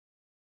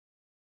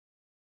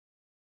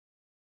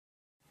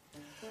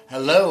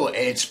Hello,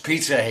 it's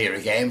Peter here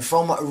again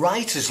from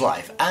Writer's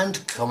Life,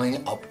 and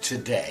coming up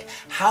today,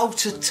 how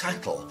to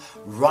tackle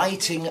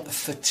writing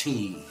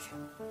fatigue.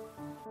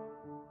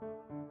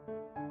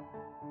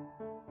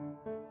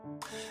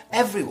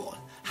 Everyone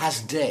has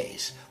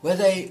days where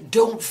they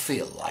don't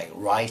feel like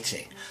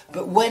writing,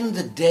 but when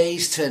the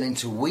days turn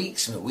into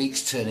weeks and the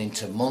weeks turn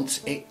into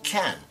months, it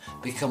can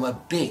become a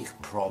big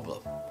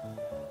problem.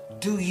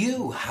 Do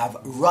you have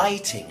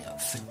writing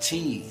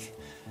fatigue?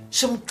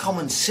 Some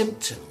common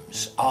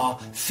symptoms are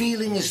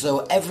feeling as though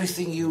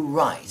everything you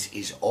write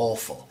is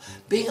awful,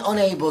 being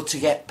unable to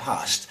get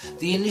past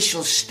the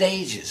initial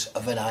stages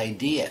of an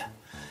idea,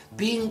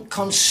 being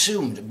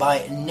consumed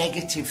by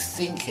negative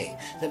thinking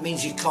that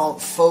means you can't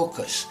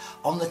focus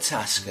on the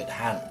task at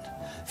hand,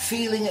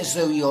 feeling as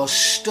though you're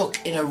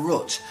stuck in a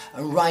rut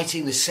and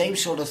writing the same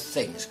sort of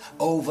things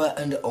over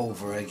and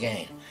over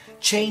again,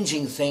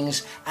 changing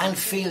things and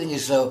feeling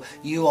as though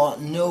you are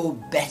no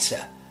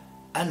better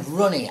and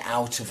running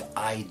out of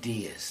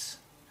ideas.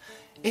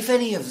 If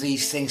any of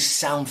these things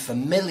sound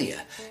familiar,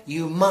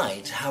 you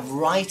might have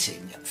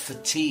writing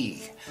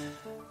fatigue.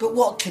 But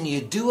what can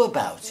you do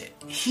about it?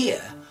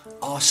 Here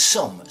are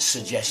some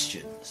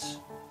suggestions.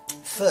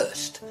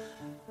 First,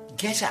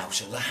 get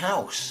out of the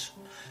house.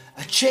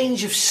 A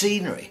change of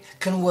scenery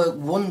can work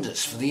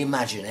wonders for the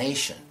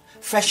imagination.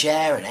 Fresh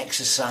air and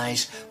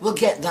exercise will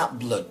get that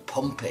blood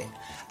pumping.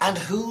 And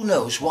who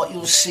knows what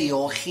you'll see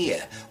or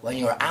hear when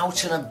you're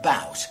out and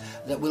about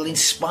that will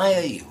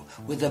inspire you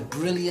with a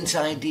brilliant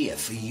idea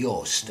for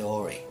your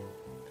story.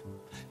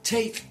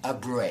 Take a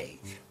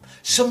break.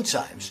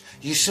 Sometimes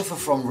you suffer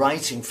from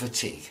writing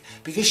fatigue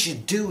because you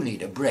do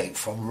need a break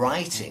from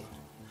writing.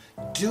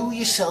 Do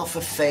yourself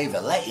a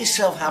favour, let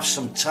yourself have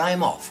some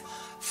time off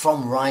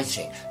from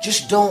writing.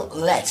 Just don't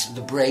let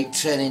the break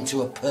turn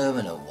into a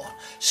permanent one.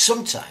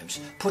 Sometimes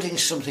putting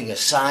something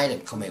aside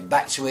and coming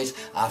back to it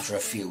after a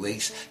few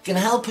weeks can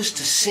help us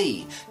to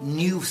see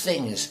new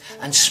things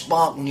and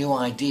spark new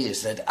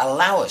ideas that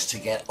allow us to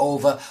get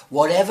over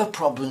whatever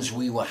problems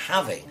we were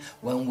having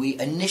when we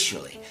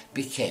initially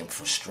became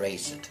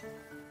frustrated.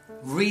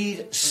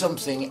 Read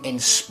something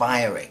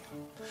inspiring.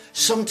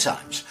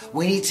 Sometimes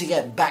we need to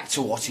get back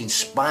to what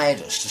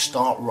inspired us to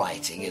start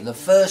writing in the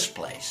first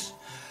place.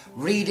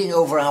 Reading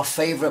over our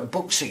favourite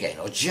books again,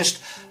 or just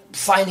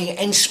finding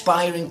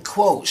inspiring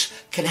quotes,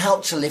 can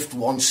help to lift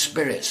one's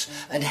spirits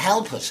and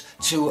help us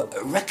to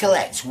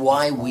recollect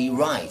why we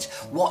write,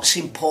 what's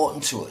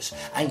important to us,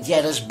 and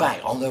get us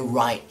back on the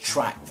right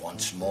track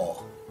once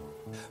more.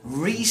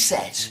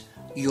 Reset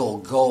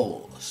your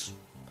goals.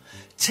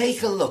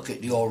 Take a look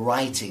at your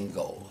writing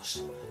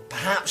goals.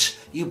 Perhaps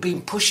you've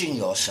been pushing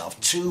yourself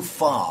too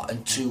far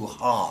and too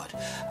hard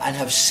and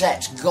have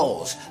set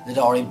goals that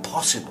are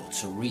impossible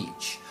to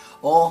reach.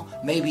 Or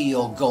maybe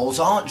your goals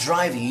aren't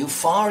driving you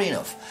far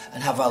enough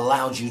and have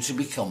allowed you to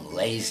become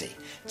lazy.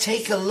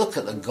 Take a look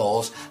at the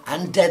goals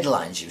and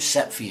deadlines you've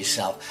set for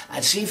yourself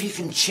and see if you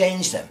can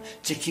change them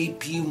to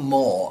keep you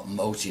more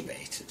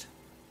motivated.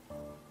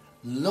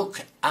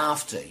 Look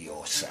after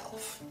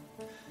yourself.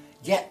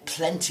 Get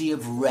plenty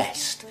of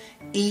rest.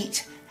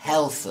 Eat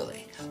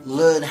healthily.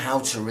 Learn how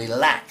to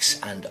relax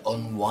and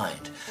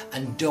unwind.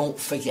 And don't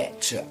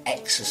forget to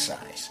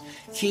exercise.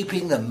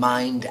 Keeping the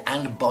mind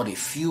and body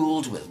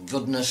fueled with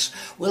goodness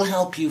will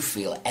help you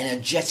feel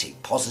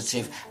energetic,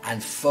 positive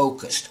and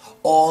focused,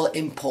 all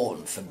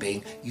important for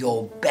being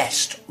your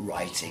best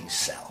writing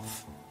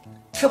self.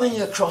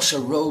 Coming across a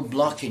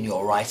roadblock in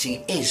your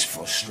writing is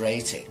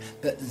frustrating,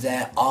 but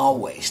there are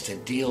ways to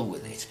deal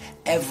with it.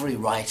 Every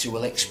writer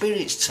will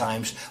experience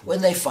times when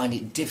they find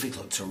it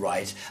difficult to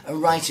write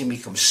and writing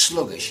becomes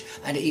sluggish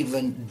and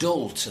even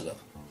dull to them.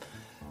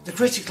 The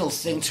critical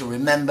thing to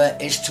remember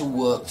is to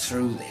work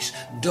through this.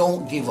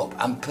 Don't give up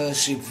and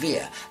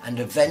persevere, and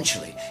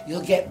eventually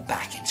you'll get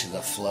back into the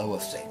flow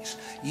of things.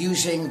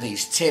 Using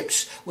these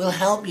tips will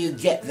help you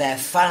get there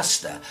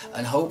faster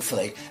and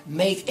hopefully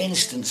make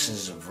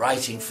instances of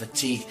writing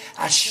fatigue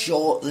as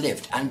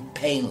short-lived and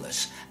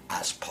painless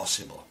as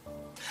possible.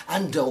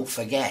 And don't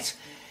forget,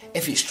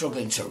 if you're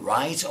struggling to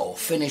write or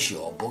finish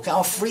your book,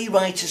 our Free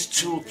Writers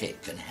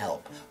Toolkit can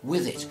help.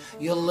 With it,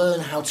 you'll learn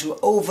how to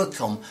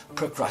overcome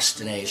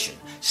procrastination,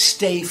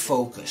 stay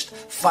focused,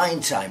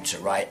 find time to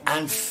write,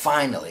 and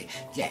finally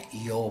get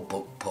your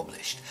book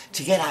published.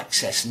 To get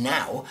access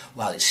now,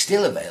 while it's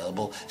still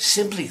available,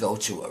 simply go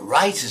to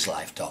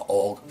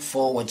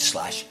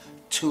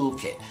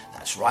writerslife.org/toolkit.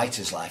 That's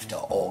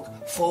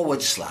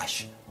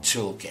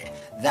writerslife.org/toolkit.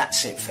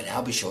 That's it for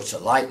now. Be sure to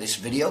like this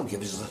video,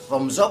 give us a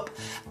thumbs up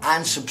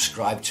and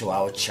subscribe to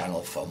our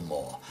channel for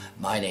more.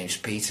 My name's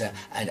Peter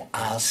and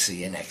I'll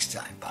see you next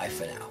time. Bye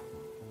for now.